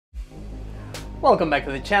Welcome back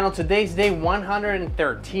to the channel. Today's day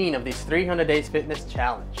 113 of this 300 days fitness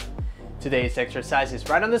challenge. Today's exercise is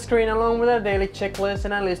right on the screen along with our daily checklist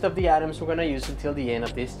and a list of the items we're going to use until the end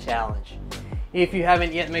of this challenge. If you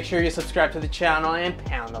haven't yet, make sure you subscribe to the channel and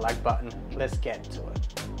pound the like button. Let's get to it.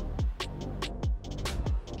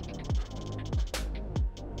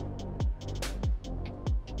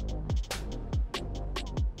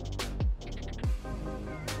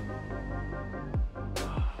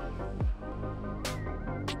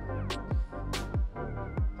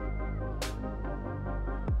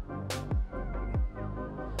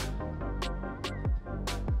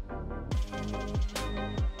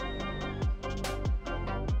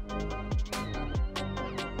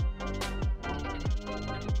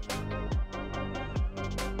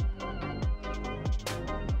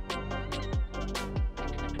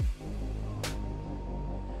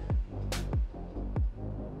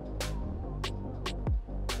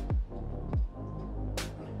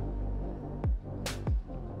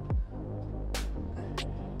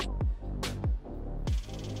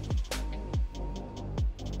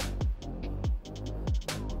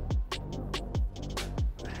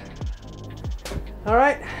 All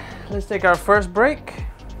right, let's take our first break.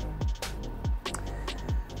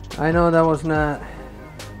 I know that was not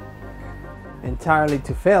entirely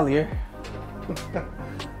to failure,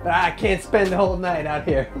 but I can't spend the whole night out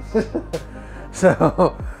here.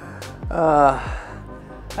 So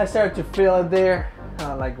I started to feel it there,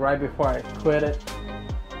 like right before I quit it.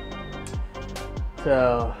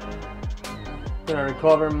 So I'm gonna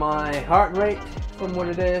recover my heart rate from what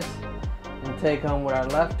it is and take on where I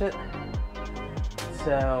left it.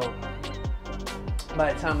 So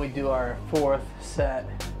by the time we do our fourth set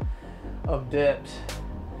of dips,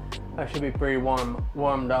 I should be pretty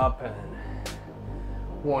warmed up and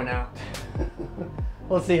worn out.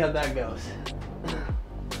 We'll see how that goes.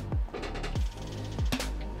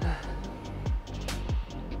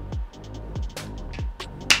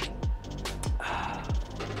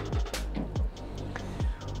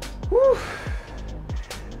 Whew.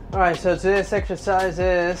 All right, so today's exercise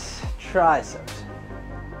is triceps.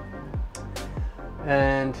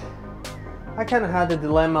 And I kind of had the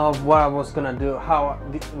dilemma of what I was gonna do,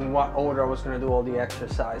 in what order I was gonna do all the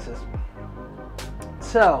exercises.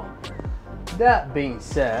 So that being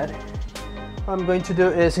said, what I'm going to do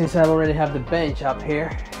is, since I already have the bench up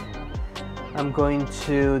here, I'm going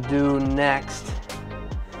to do next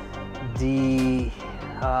the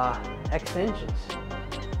extensions,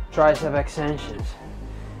 tricep extensions.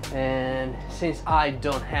 And since I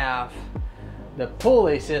don't have the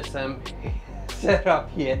pulley system set up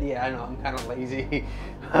yet, yeah, I know I'm kind of lazy.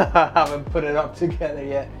 I haven't put it up together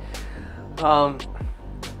yet. I'm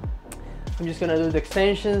just gonna do the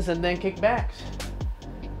extensions and then kickbacks,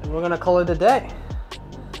 and we're gonna call it a day.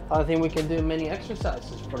 I think we can do many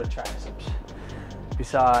exercises for the triceps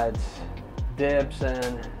besides dips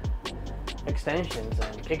and extensions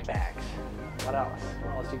and kickbacks. What else?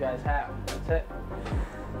 What else you guys have? That's it.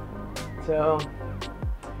 So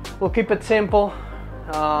we'll keep it simple.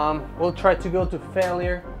 We'll try to go to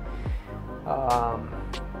failure.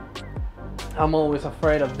 I'm always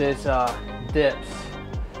afraid of these dips.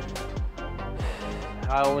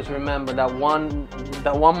 I always remember that one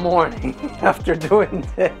morning after doing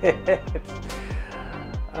dips.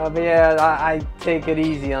 But yeah, I take it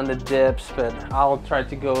easy on the dips, but I'll try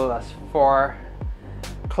to go as far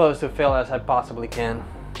close to failure as I possibly can.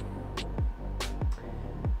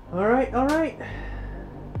 All right.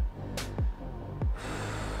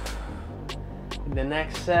 The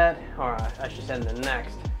next set, or I should say the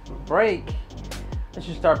next break, I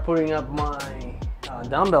should start putting up my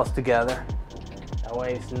dumbbells together. That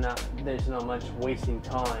way there's not much wasting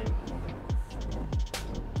time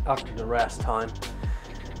after the rest time.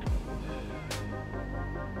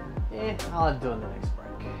 Yeah, I'll do it in the next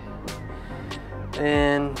break.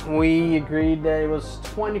 And we agreed that it was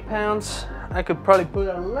 20 pounds. I could probably put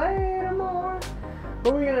a little more,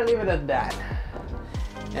 but we're gonna leave it at that.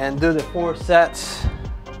 And do the 4 sets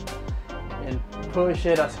and push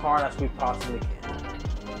it as hard as we possibly can.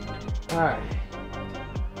 All right.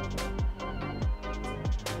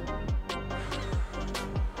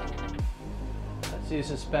 As you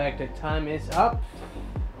suspect, the time is up.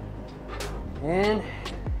 And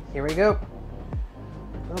here we go.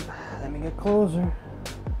 Oh, let me get closer. Here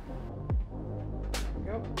we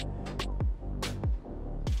go.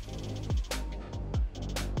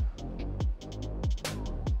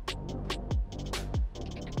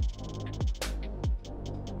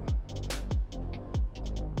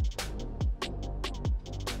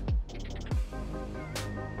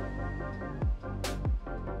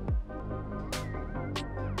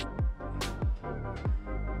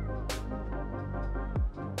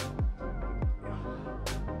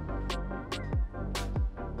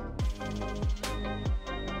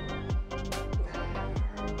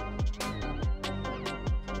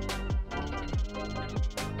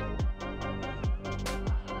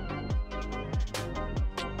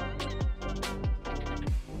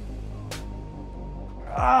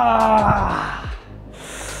 Ah.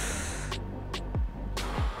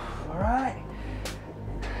 All right.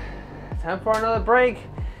 Time for another break.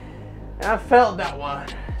 And I felt that one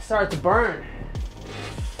start to burn.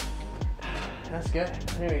 That's good.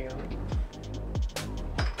 There you go.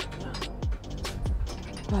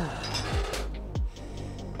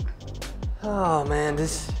 Oh man,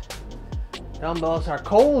 these dumbbells are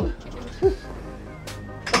cold.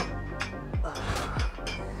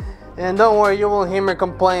 And don't worry, you won't hear me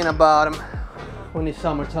complain about them when it's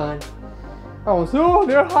summertime. I won't say, oh,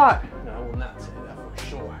 they're hot. No, I will not say that for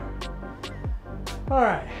sure. All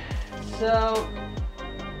right, so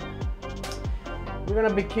we're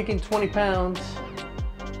gonna be kicking 20 pounds.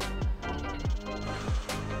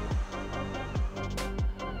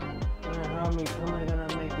 How am I gonna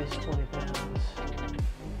make this 20 pounds?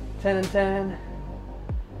 10 and 10,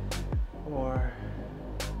 or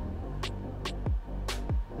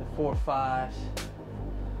the 4 5s.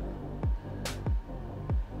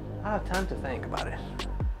 I have time to think about it.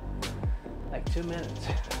 Like 2 minutes.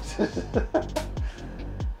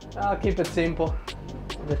 I'll keep it simple.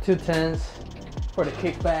 The 2 10s for the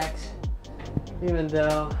kickbacks, even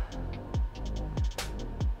though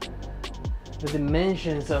the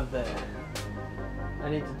dimensions of the, I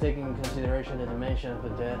need to take into consideration the dimension of the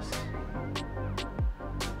desk.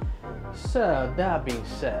 So that being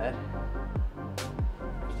said,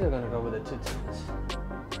 I'm still gonna go with the 2 10s.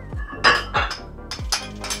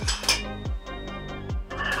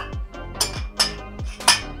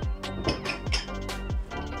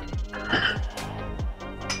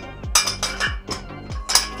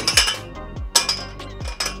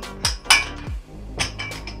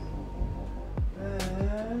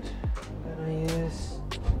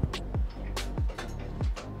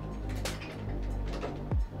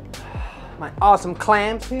 My awesome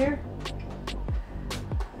clams here.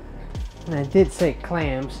 And I did say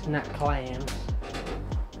clams, not clams.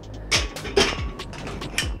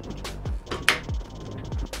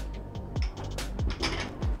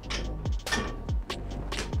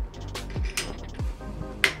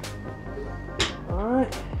 All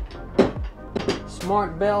right.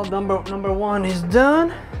 Smart bell number 1 is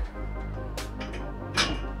done.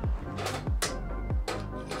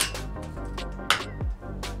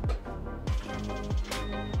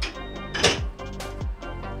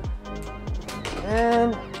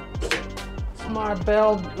 And smart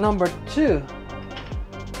bell number 2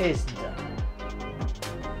 is done.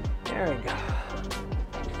 There we go.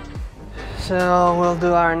 So we'll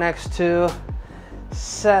do our next 2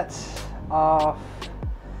 sets of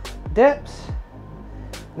dips.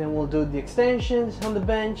 Then we'll do the extensions on the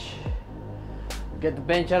bench. Get the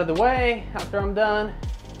bench out of the way after I'm done,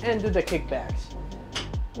 and do the kickbacks,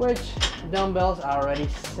 which dumbbells are already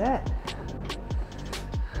set.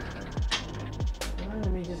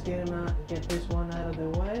 Let me just get this one out of the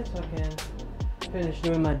way so I can finish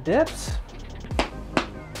doing my dips.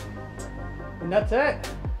 And that's it.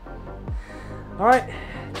 All right,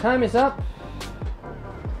 time is up.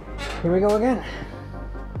 Here we go again.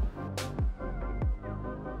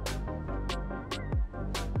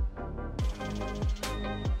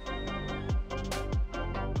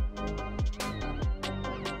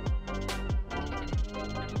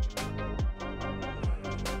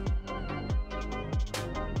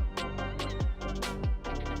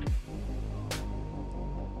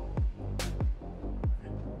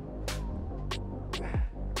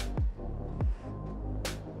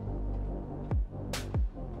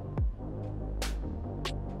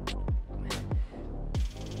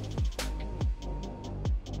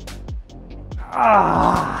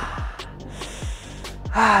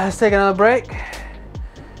 Let's take another break.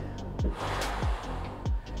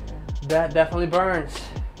 That definitely burns.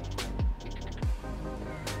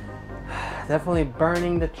 Definitely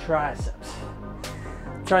burning the triceps.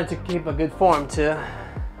 I'm trying to keep a good form too,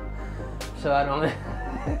 so I don't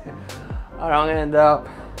I don't end up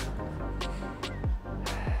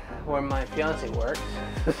where my fiance works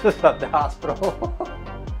at the hospital.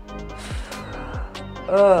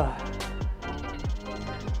 Alright,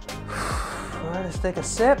 let's take a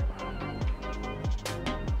sip.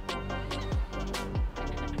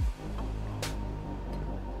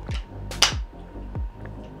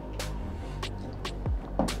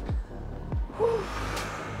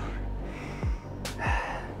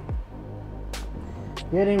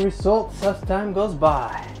 Getting results as time goes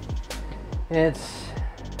by. It's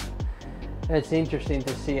interesting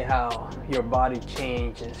to see how your body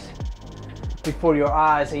changes before your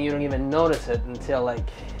eyes, and you don't even notice it until like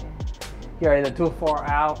you're either too far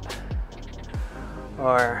out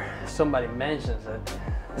or somebody mentions it.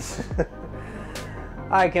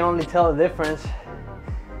 I can only tell the difference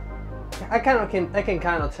I can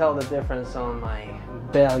kind of tell the difference on my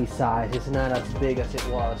belly size. It's not as big as it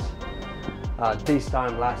was this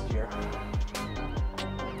time last year,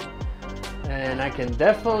 and I can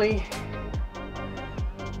definitely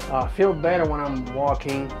feel better when I'm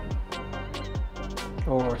walking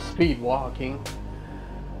or speed walking.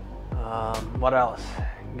 What else?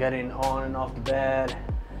 Getting on and off the bed,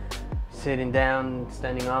 sitting down,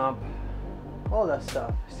 standing up, all that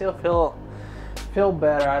stuff. Still feel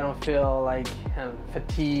better. I don't feel like I'm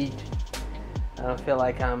fatigued. I don't feel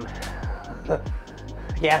like I'm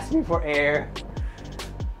gasping for air.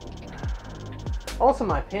 Also,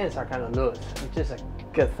 my pants are kind of loose, which is a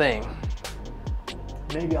good thing.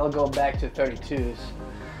 Maybe I'll go back to 32s.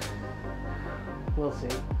 We'll see.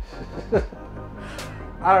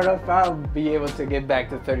 I don't know if I'll be able to get back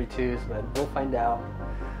to 32s, but we'll find out.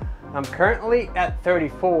 I'm currently at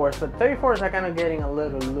 34s, but 34s are kind of getting a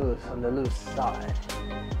little loose, on the loose side.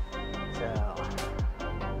 So,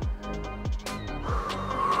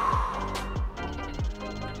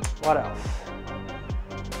 what else?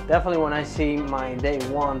 Definitely when I see my day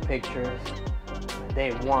one picture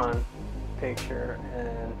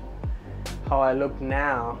and how I look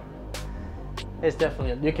now, it's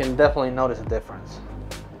definitely, you can definitely notice a difference.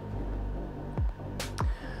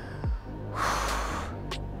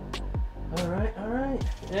 Alright.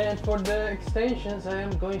 And for the extensions I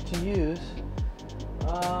am going to use,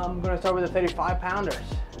 I'm going to start with the 35 pounders.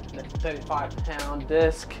 The 35 pound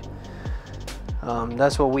disc.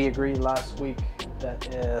 That's what we agreed last week. That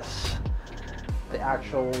is the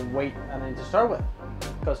actual weight I need to start with,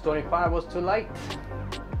 because 25 was too light.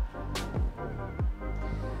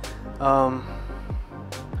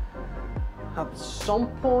 At some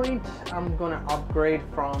point I'm gonna upgrade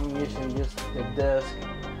from using just the disc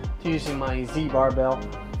to using my Z barbell.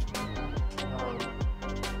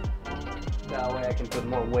 That way I can put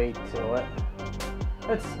more weight to it.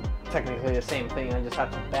 It's technically the same thing, I just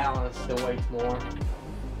have to balance the weights more.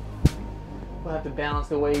 I'll have to balance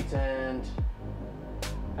the weights, and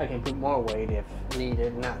I can put more weight if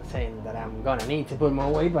needed. Not saying that I'm gonna need to put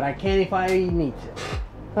more weight, but I can if I need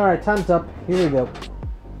to. Alright, time's up. Here we go.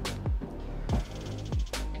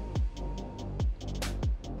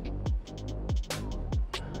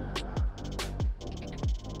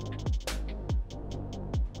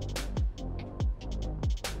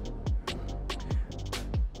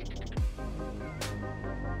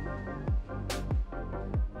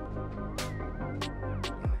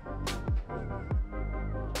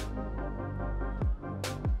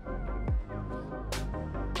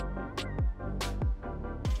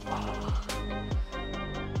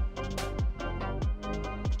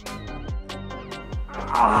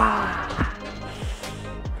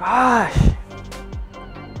 Gosh.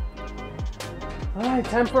 Alright,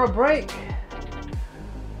 time for a break.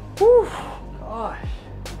 Whew. Gosh.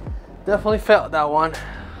 Definitely felt that one.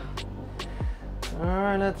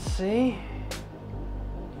 Alright, let's see.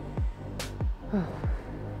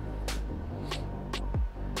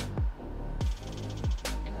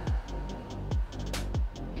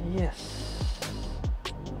 Yes.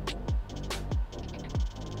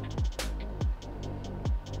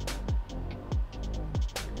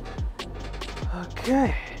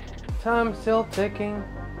 Okay, time still ticking,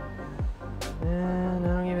 and I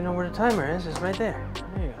don't even know where the timer is. It's right there.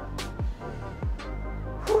 There you go.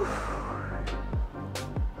 Whew.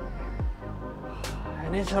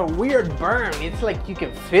 And it's a weird burn. It's like you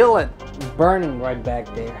can feel it burning right back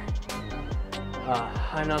there.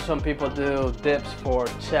 I know some people do dips for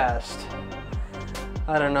chest.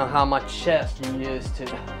 I don't know how much chest you use to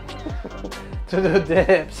do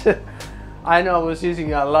dips. I know I was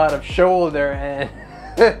using a lot of shoulder, and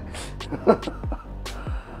I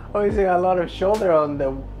was using a lot of shoulder on the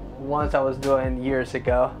ones I was doing years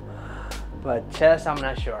ago, but chest I'm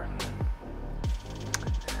not sure.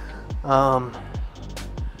 All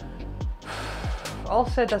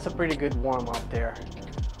said, that's a pretty good warm up there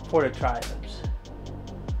for the triceps.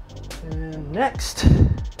 And next,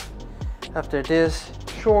 after this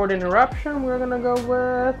short interruption, we're gonna go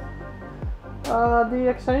with the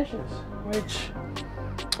extensions, which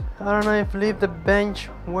I don't know if leave the bench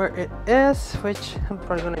where it is, which I'm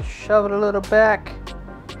probably gonna shove it a little back.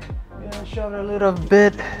 Yeah, shove it a little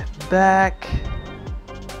bit back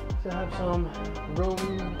to have some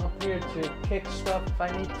room up here to kick stuff if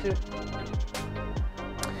I need to.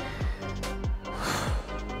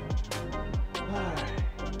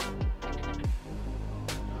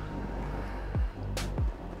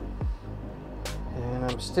 And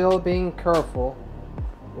I'm still being careful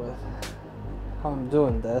with how I'm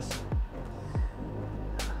doing this.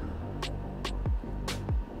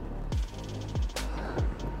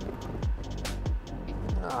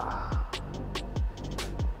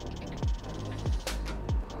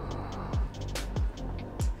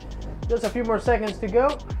 Just a few more seconds to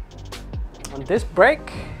go on this break.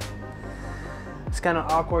 It's kind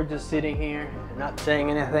of awkward just sitting here and not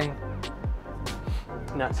saying anything.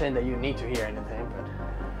 Not saying that you need to hear anything,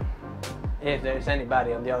 but if there's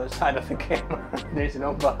anybody on the other side of the camera, there's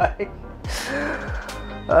nobody.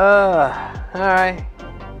 Alright,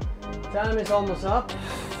 time is almost up.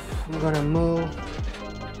 I'm gonna move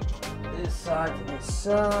this side to this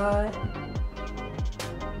side,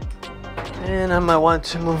 and I might want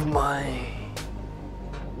to move my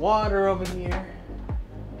water over here,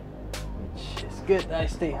 which is good that I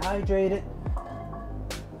stay hydrated.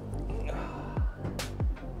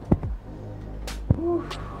 Whew.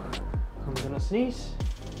 I'm gonna sneeze.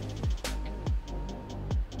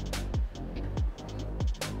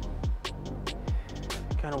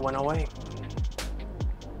 Kind of went away.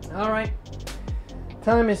 All right,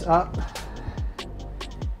 time is up.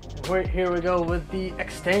 Here we go with the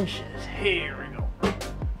extensions. Here we go.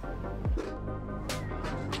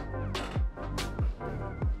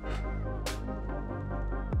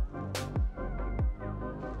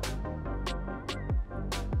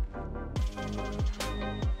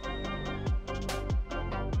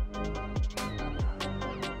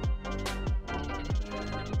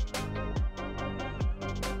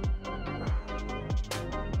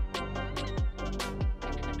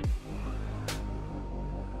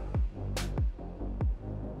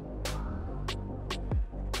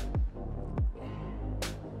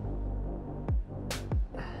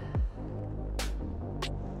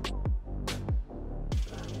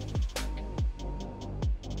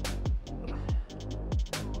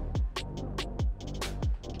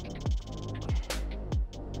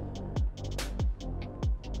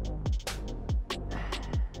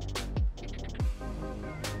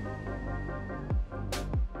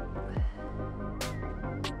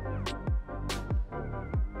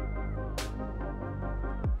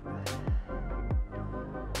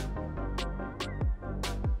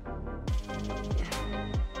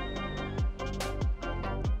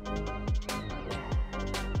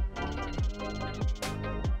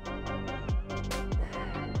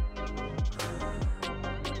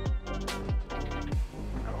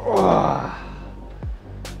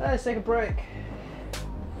 Let's take a break.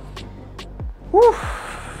 Whew.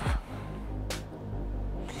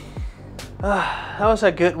 That was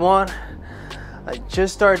a good one. I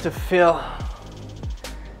just started to feel,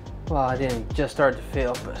 well, I didn't just start to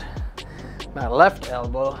feel, but my left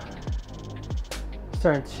elbow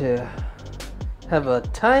started to have a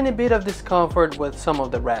tiny bit of discomfort with some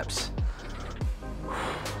of the reps.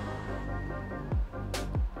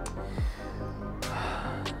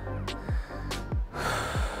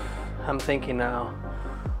 I'm thinking now,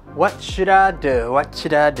 what should I do? What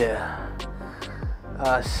should I do?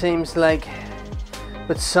 Seems like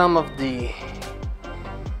with some of the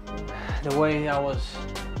way I was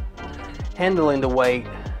handling the weight,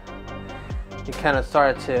 it kind of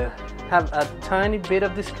started to have a tiny bit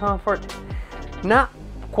of discomfort. Not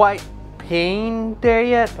quite pain there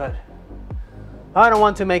yet, but I don't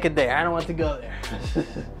want to make it there. I don't want to go there.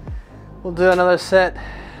 We'll do another set.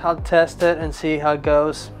 I'll test it and see how it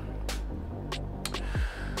goes.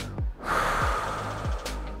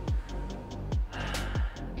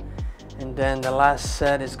 And then the last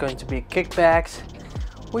set is going to be kickbacks,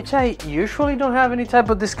 which I usually don't have any type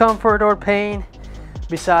of discomfort or pain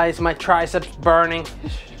besides my triceps burning,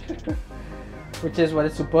 which is what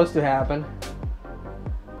is supposed to happen.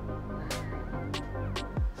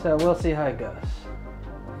 So we'll see how it goes.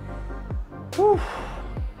 Whew.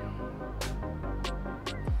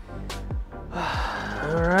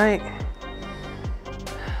 All right.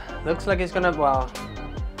 Looks like it's gonna, well,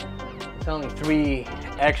 it's only 3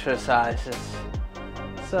 exercises.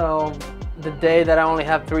 So the day that I only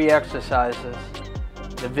have 3 exercises,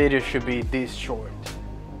 the video should be this short.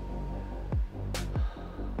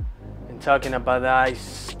 And talking about that,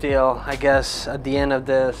 I guess at the end of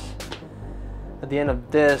this,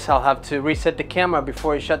 I'll have to reset the camera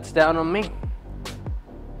before it shuts down on me.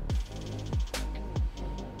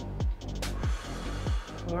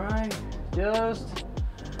 All right, just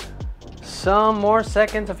some more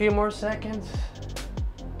seconds, a few more seconds.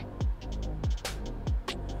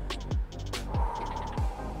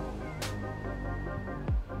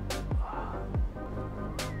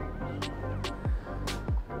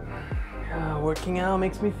 Working out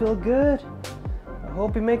makes me feel good. I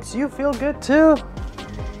hope it makes you feel good too.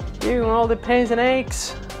 Even all the pains and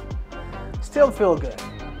aches, still feel good.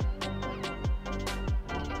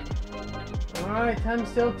 All right, time's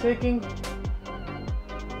still ticking.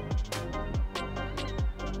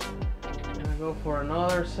 Gonna go for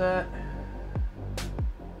another set.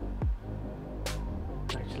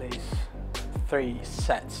 Actually, it's 3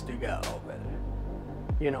 sets to go, but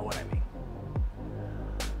you know what I mean.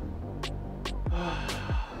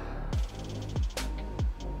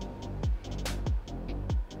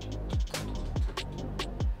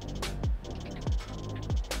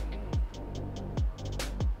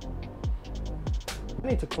 I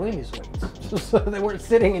need to clean these weights. So they weren't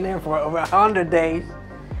sitting in there for over 100 days,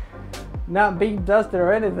 not being dusted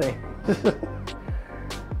or anything.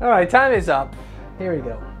 All right, time is up. Here we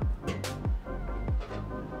go.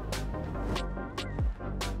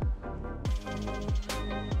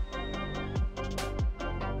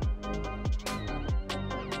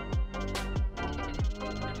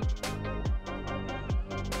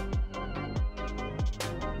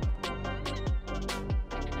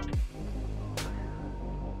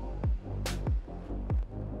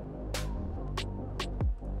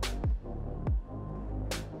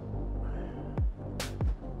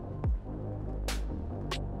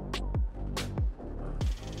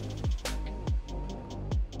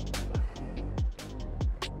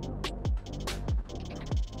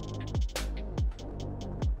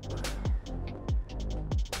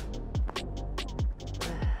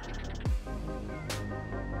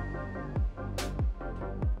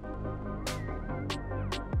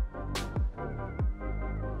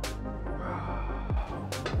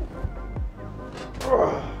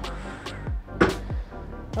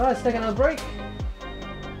 All right, let's take another break.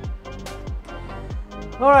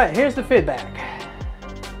 All right, here's the feedback.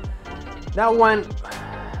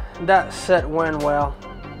 That set went well.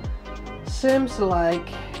 Seems like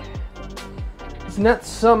it's not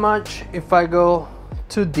so much if I go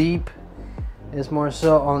too deep. It's more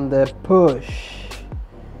so on the push,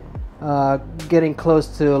 getting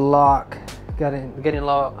close to lock,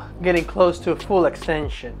 getting close to a full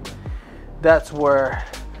extension. That's where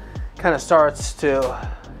kind of starts to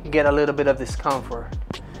get a little bit of discomfort.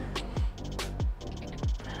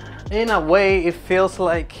 In a way, it feels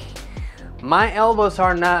like my elbows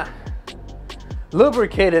are not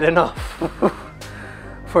lubricated enough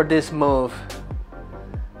for this move.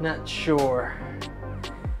 Not sure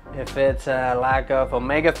if it's a lack of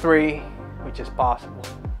omega-3, which is possible,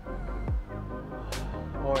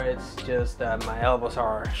 or it's just that my elbows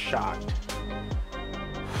are shocked.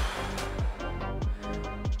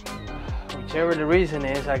 Whichever the reason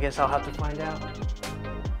is, I guess I'll have to find out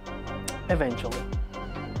eventually.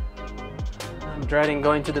 I'm dreading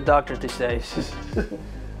going to the doctor these days.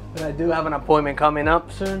 But I do have an appointment coming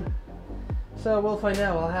up soon, so we'll find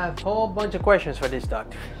out. I'll have a whole bunch of questions for this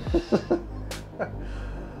doctor.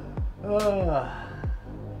 All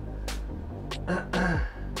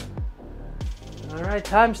right,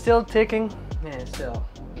 time's still ticking. Yeah, still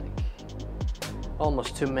like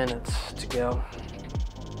almost 2 minutes to go.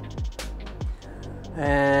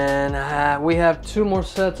 And we have 2 more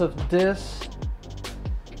sets of this,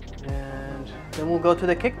 and then we'll go to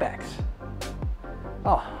the kickbacks.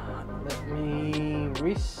 Oh, let me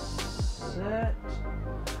reset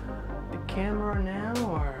the camera now,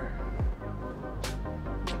 or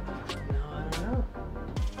no, I don't know.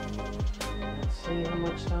 Let's see how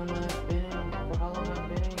much time I've been in, for how long I've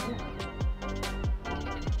been in here.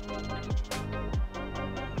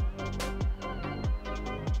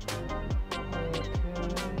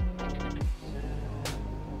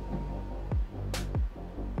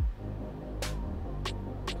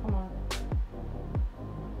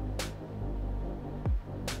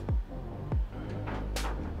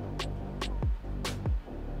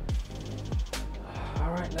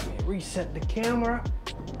 Let me reset the camera.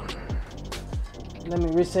 Let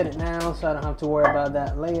me reset it now so I don't have to worry about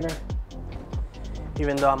that later.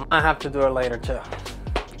 Even though I might have to do it later too.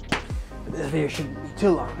 But this video shouldn't be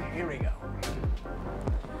too long. Here we go.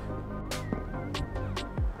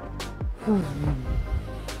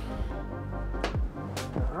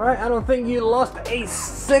 Alright, I don't think you lost a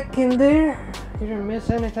second there. You didn't miss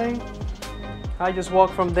anything. I just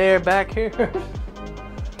walked from there back here.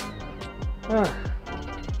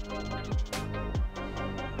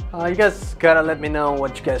 You guys gotta let me know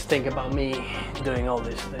what you guys think about me doing all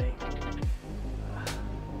this thing.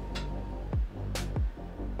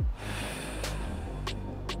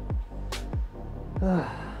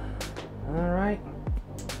 Alright.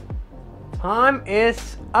 Time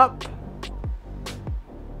is up.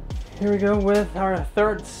 Here we go with our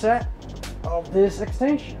 3rd set of these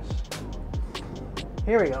extensions.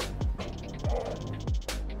 Here we go.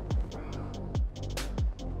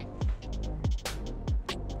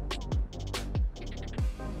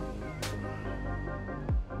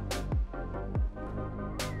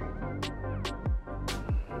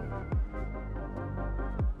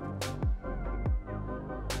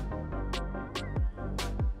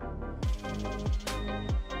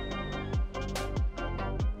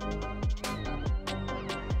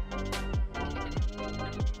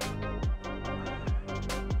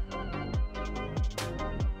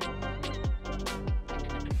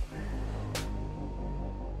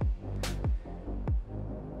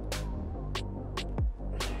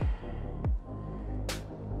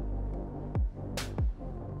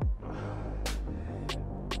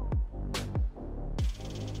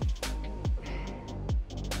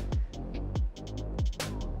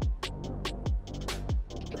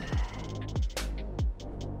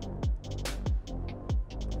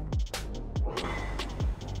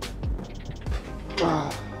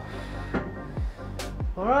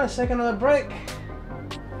 All right, second of the break.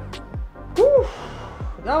 Whew,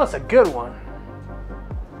 that was a good one.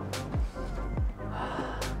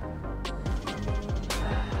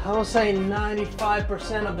 I will say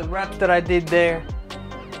 95% of the reps that I did there,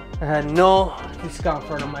 I had no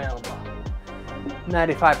discomfort on my elbow.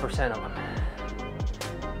 95% of them.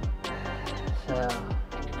 So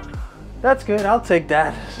that's good. I'll take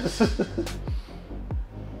that.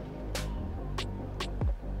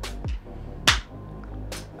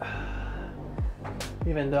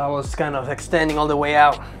 Even though I was kind of extending all the way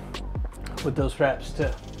out with those reps too.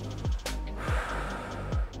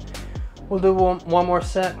 We'll do one more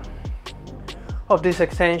set of these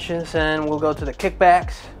extensions and we'll go to the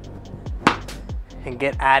kickbacks and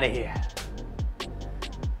get out of here.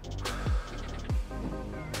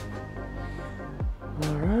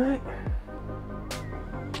 All right.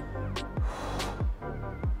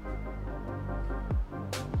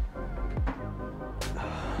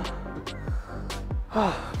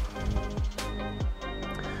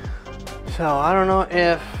 So I don't know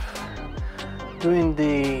if doing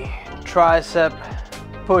the tricep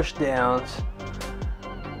push downs,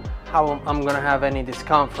 how I'm gonna have any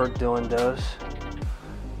discomfort doing those.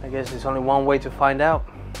 I guess there's only one way to find out.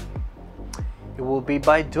 It will be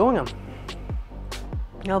by doing them.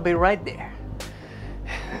 I'll be right there.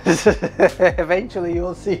 Eventually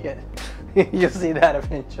you'll see it. You'll see that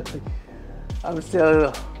eventually. I'm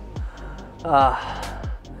still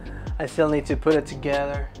I still need to put it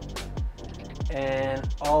together, and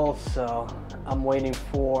also I'm waiting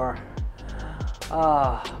for man,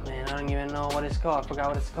 I don't even know what it's called. I forgot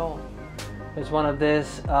what it's called. It's one of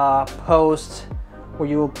these posts where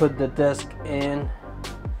you will put the disc in,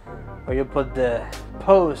 or you put the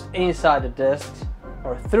post inside the discs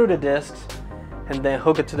or through the discs, and then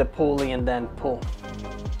hook it to the pulley and then pull.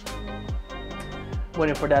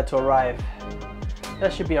 Waiting for that to arrive.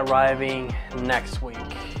 That should be arriving next week.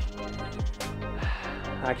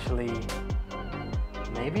 Actually,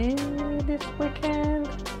 maybe this weekend?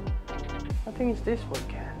 I think it's this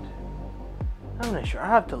weekend. I'm not sure. I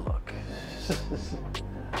have to look.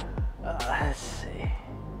 Let's see.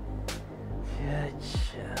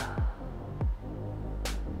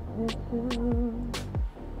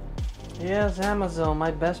 Yes, Amazon,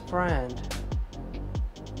 my best friend.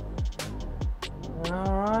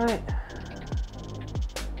 All right.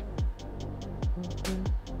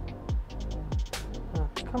 Oh,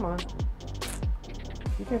 come on.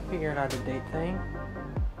 You can figure out the date thing.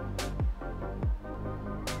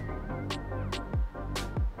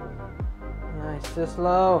 Nice, too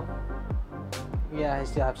slow. Yeah, I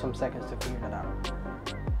still have some seconds to figure that out.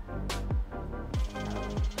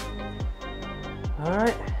 All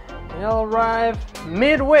right, it'll arrive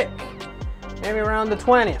midweek, maybe around the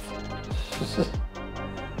 20th.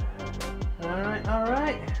 All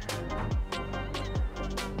right.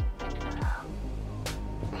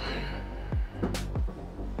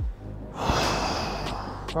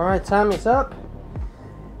 All right, time is up.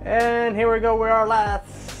 And here we go with our last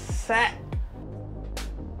set.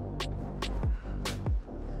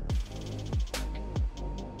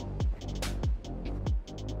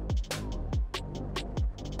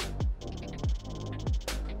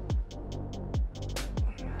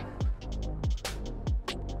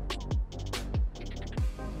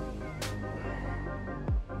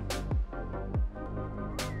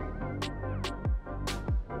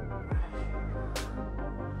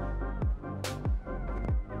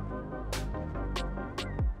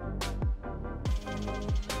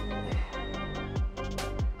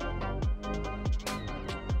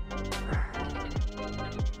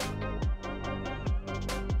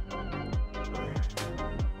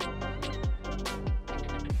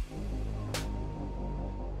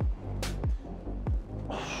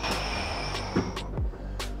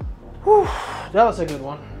 Whew, that was a good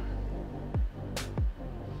one.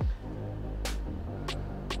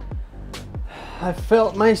 I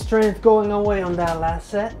felt my strength going away on that last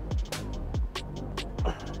set.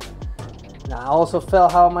 Now I also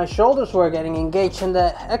felt how my shoulders were getting engaged in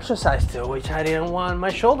the exercise too, which I didn't want my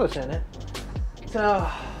shoulders in it. So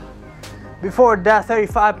before that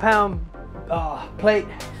 35-pound plate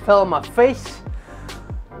fell on my face,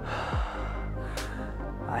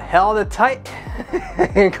 I held it tight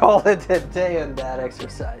and called it a day on that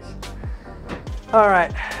exercise. All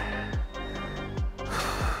right,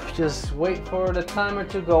 just wait for the timer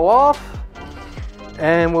to go off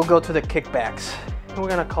and we'll go to the kickbacks. And we're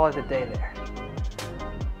gonna call it a day there.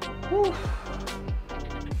 Whew.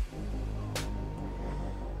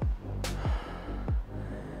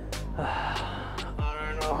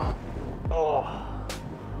 I don't know. Oh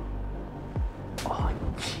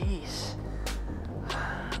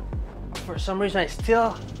For some reason I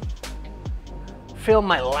still feel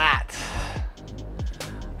my lats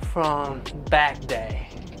from back day.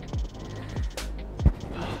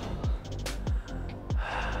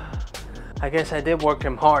 I guess I did work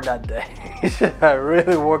him hard that day. I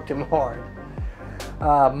really worked him hard.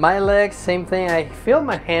 My legs, same thing. I feel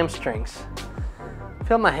my hamstrings.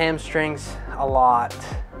 Feel my hamstrings a lot.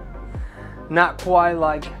 Not quite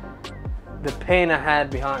like the pain I had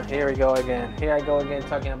behind. Here we go again. Here I go again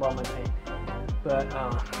talking about my pain. But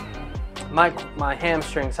my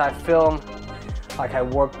hamstrings, I feel like I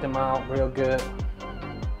worked them out real good.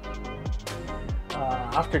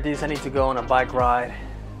 After this, I need to go on a bike ride.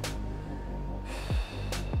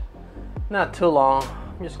 Not too long.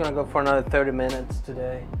 I'm just gonna go for another 30 minutes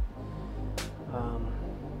today.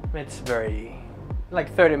 It's very,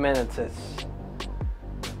 like 30 minutes, it's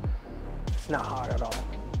not hard at all.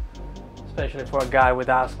 Especially for a guy with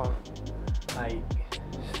asthma. I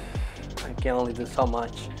can only do so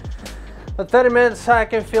much. But 30 minutes, I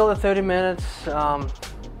can feel the 30 minutes.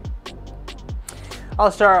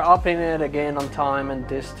 I'll start upping it again on time and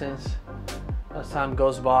distance as time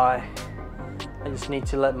goes by. I just need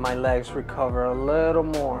to let my legs recover a little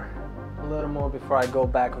more before I go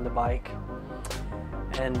back on the bike.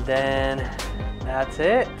 And then that's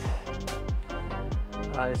it.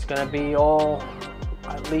 It's gonna be all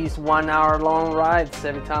at least 1 hour long rides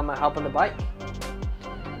every time I hop on the bike.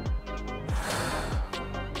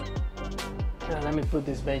 Now let me put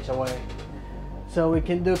this bench away so we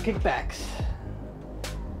can do kickbacks.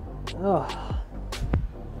 Oh.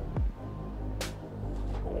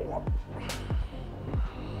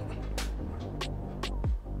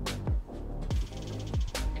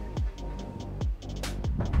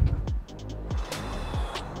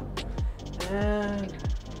 And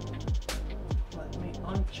let me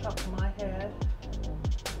unchuck my head.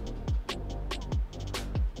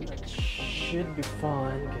 That should be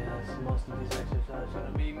fine because most of these exercises are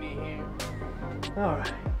gonna be me here. All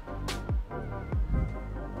right.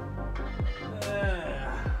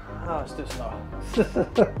 Oh, it's too slow.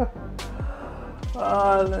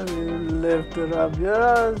 Oh, let me lift it up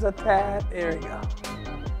just a tad. There we go.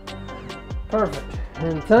 Perfect.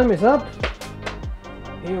 And time is up.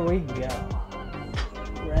 Here we go.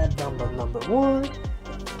 Grab dumbbell number 1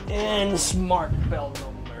 and smart bell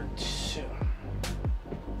number 2.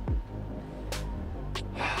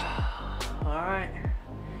 All right,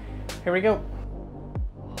 here we go.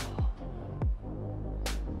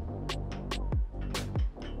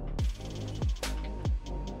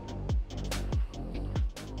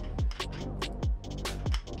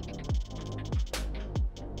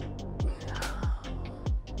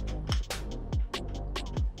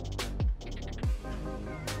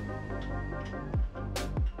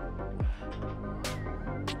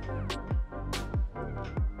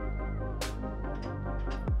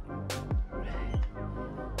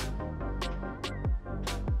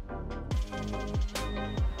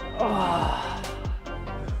 Oh.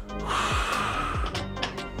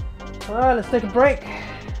 All right, let's take a break.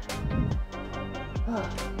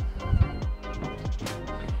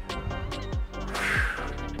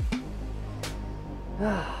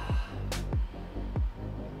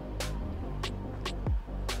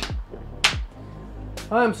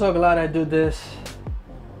 I'm so glad I do this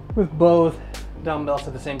with both dumbbells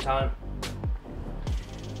at the same time.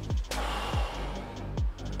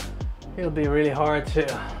 It'll be really hard to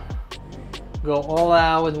go all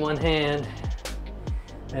out with one hand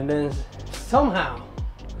and then somehow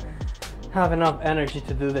have enough energy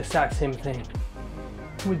to do the exact same thing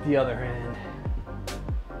with the other hand.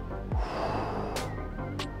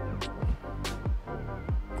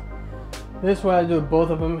 This way I do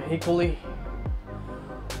both of them equally.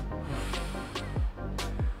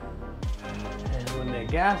 And when the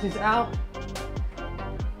gas is out,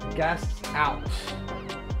 the gas is out.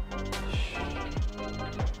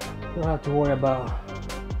 Don't have to worry about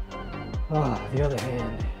the other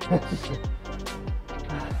hand.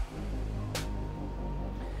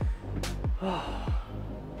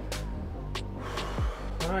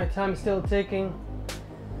 Alright, time is still ticking.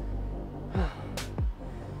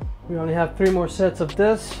 We only have 3 more sets of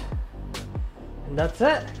this, and that's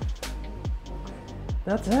it.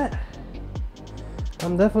 That's it.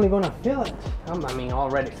 I'm definitely gonna feel it. I mean,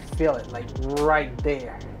 already feel it, like right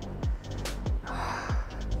there.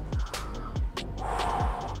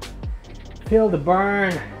 Feel the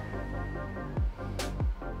burn.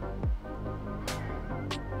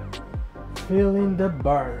 Feeling the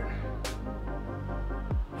burn.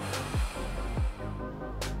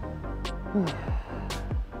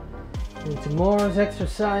 And tomorrow's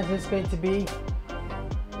exercise is going to be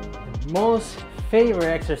the most favorite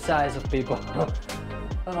exercise of people.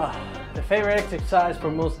 The favorite exercise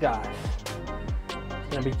for most guys. It's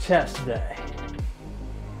gonna be chest day.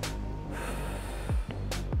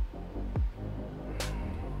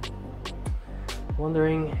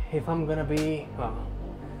 Wondering if I'm gonna be, well,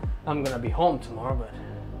 I'm gonna be home tomorrow, but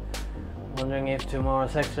wondering if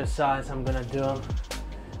tomorrow's exercise I'm gonna do them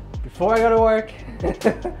before I go to work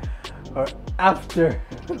or after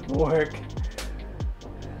work.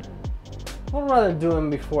 I'd rather do them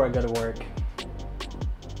before I go to work.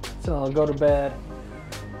 So I'll go to bed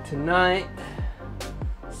tonight,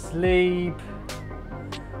 sleep,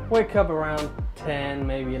 wake up around 10,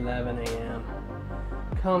 maybe 11 a.m.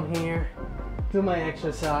 Come here, do my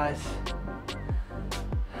exercise,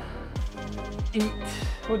 eat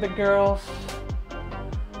with the girls,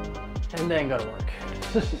 and then go to work.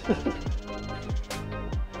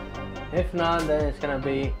 If not, then it's gonna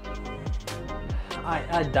be,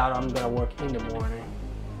 I doubt I'm gonna work in the morning.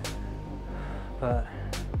 But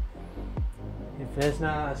if it's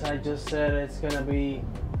not, as I just said, it's gonna be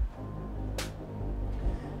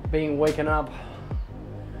being waken up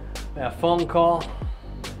by a phone call,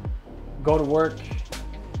 go to work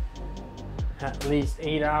at least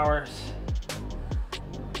 8 hours,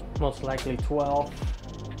 most likely 12,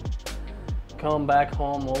 come back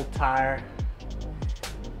home all tired,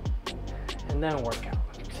 and then work out.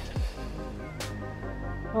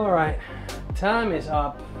 All right, time is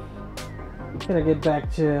up. I'm gonna get back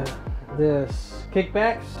to this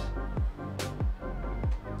kickbacks.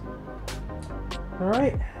 All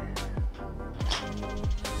right,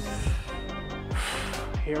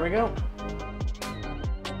 here we go.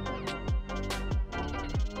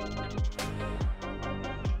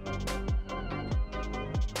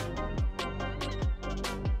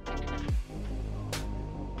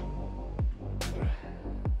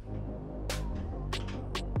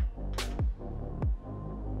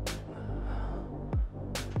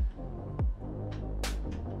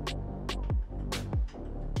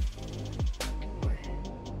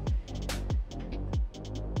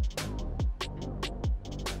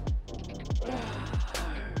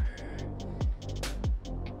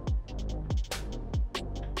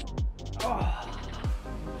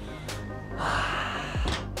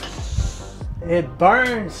 It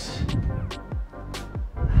burns.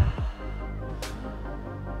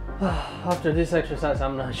 After this exercise,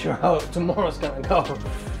 I'm not sure how tomorrow's gonna go.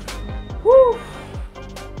 Woo.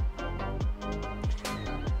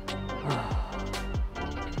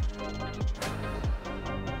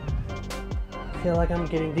 I feel like I'm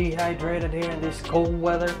getting dehydrated here in this cold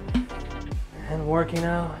weather and working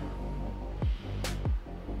out.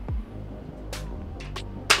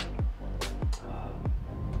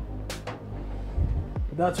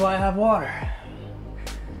 That's why I have water.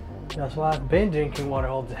 That's why I've been drinking water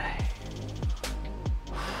all day.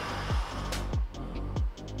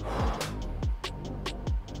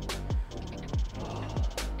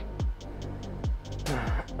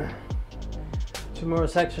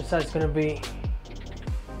 Tomorrow's exercise is gonna be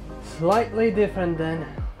slightly different than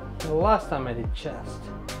the last time I did chest.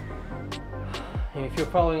 And if you're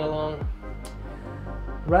following along,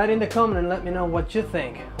 write in the comment and let me know what you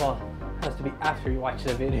think. Well, has to be after you watch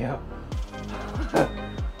the video.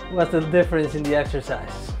 What's the difference in the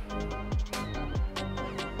exercise?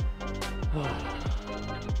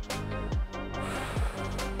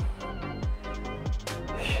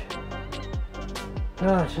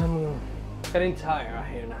 Gosh, I'm getting tired out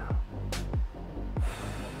here now.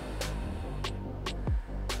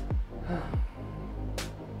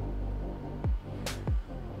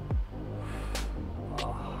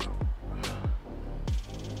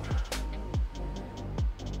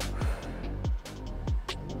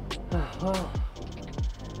 Well,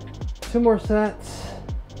 2 more sets.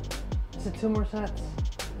 Is it 2 more sets?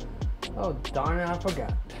 Oh darn it, I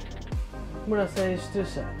forgot. I'm gonna say it's 2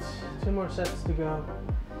 sets. 2 more sets to go.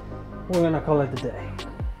 We're gonna call it a day.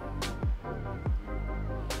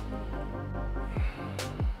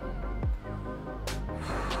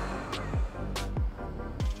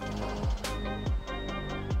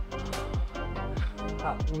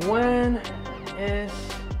 When is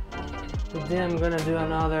the day I'm gonna do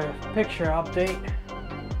another picture update?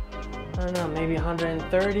 I don't know, maybe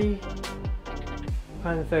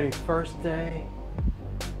 131st day.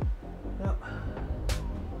 Yep.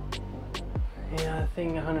 Yeah, I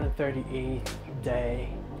think 138th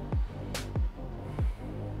day.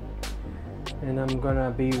 And I'm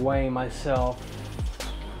gonna be weighing myself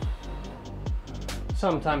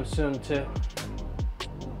sometime soon too.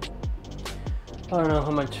 I don't know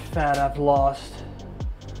how much fat I've lost.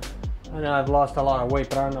 I know I've lost a lot of weight,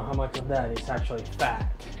 but I don't know how much of that is actually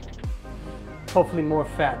fat. Hopefully more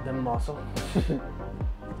fat than muscle.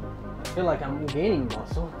 I feel like I'm gaining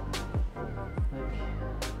muscle.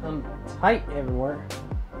 Like I'm tight everywhere.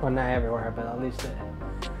 Well, not everywhere, but at least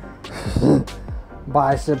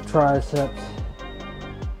bicep, triceps,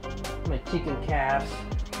 my chicken calves.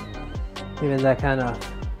 Even that kind of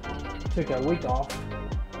took a week off.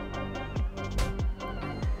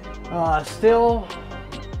 Still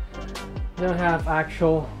don't have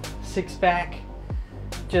actual six-pack,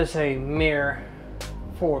 just a mere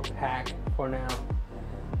 4-pack for now.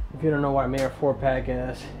 If you don't know what a mere 4-pack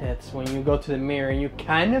is, it's when you go to the mirror and you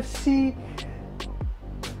kind of see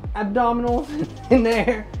abdominals in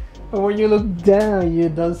there, but when you look down you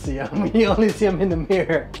don't see them. You only see them in the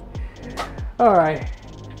mirror. All right,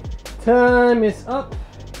 time is up.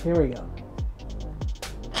 Here we go.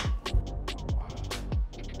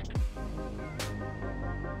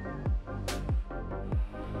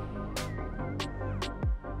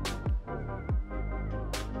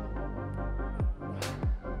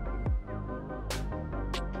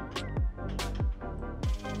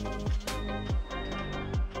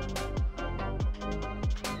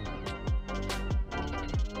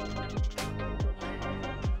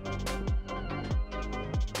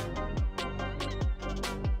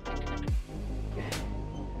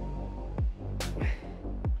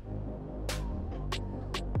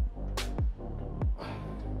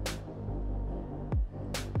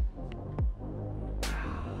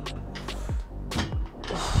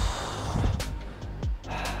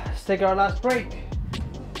 Let's take our last break.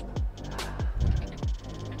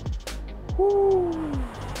 Woo.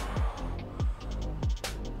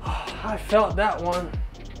 I felt that one.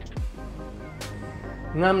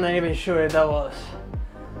 And I'm not even sure if that was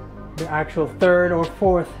the actual third or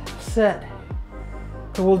fourth set.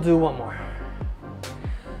 But we'll do one more.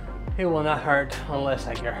 It will not hurt unless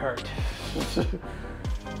I get hurt.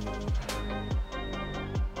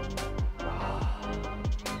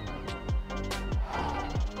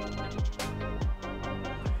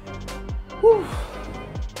 Whew.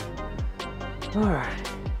 All right,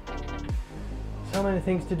 so many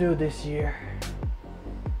things to do this year.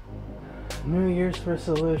 New Year's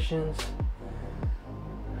resolutions,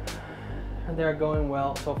 and they're going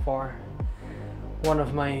well so far. One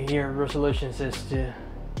of my year resolutions is to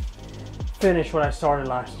finish what I started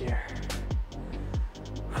last year,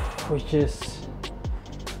 which is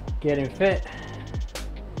getting fit.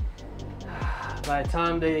 By the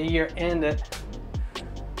time the year ended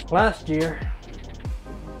last year,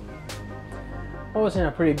 I was in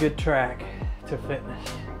a pretty good track to fitness.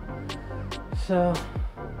 So,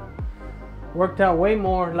 worked out way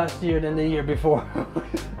more last year than the year before.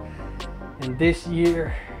 And this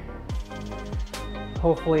year,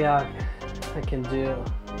 hopefully I can do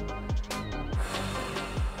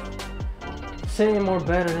same or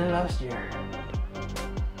better than last year.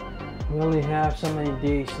 We only have so many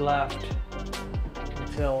days left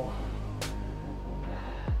until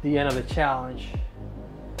the end of the challenge,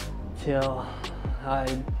 till I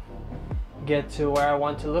get to where I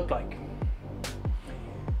want to look like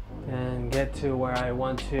and get to where I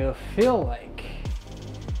want to feel like,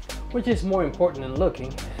 which is more important than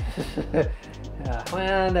looking.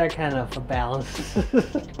 Well, they're kind of a balance.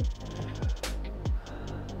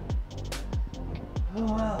 Oh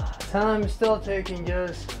well, time is still taking,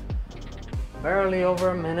 just barely over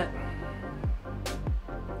a minute.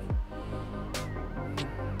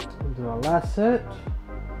 We'll do our last set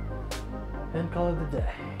and call it a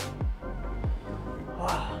day.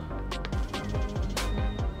 Wow.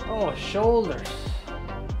 Oh, shoulders.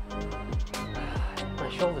 My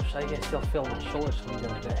shoulders, I can still feel my shoulders from the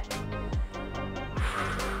other day.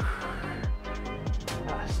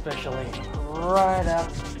 Especially right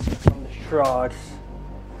up from the shrugs.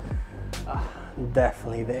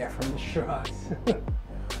 Definitely there from the shrugs.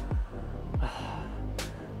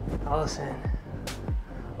 Allison,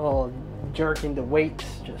 oh, jerking the weights,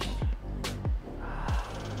 just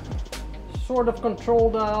sort of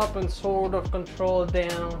controlled up and sort of controlled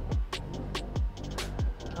down.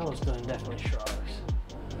 I was doing definitely shrugs.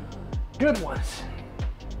 Good ones.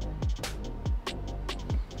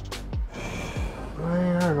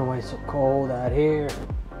 Man, I don't know why it's so cold out here.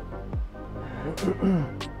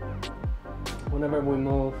 Whenever we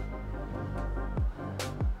move,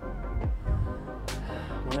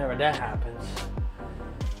 whenever that happens,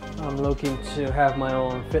 I'm looking to have my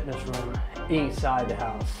own fitness room inside the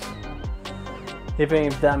house. Even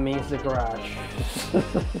if that means the garage.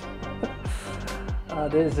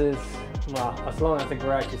 This is, well, as long as the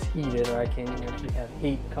garage is heated, or I can actually have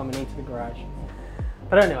heat coming into the garage.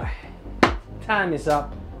 But anyway, time is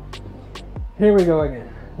up. Here we go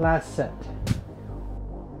again. Last set.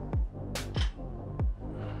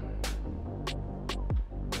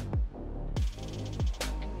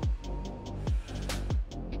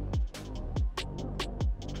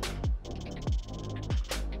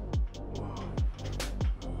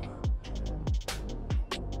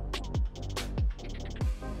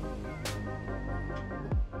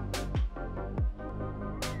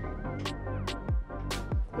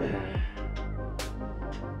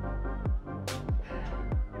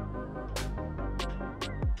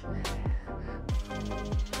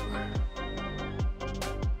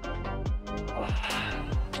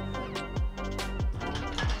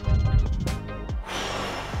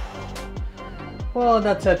 Well,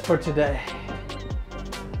 that's it for today.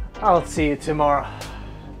 I'll see you tomorrow.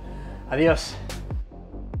 Adios.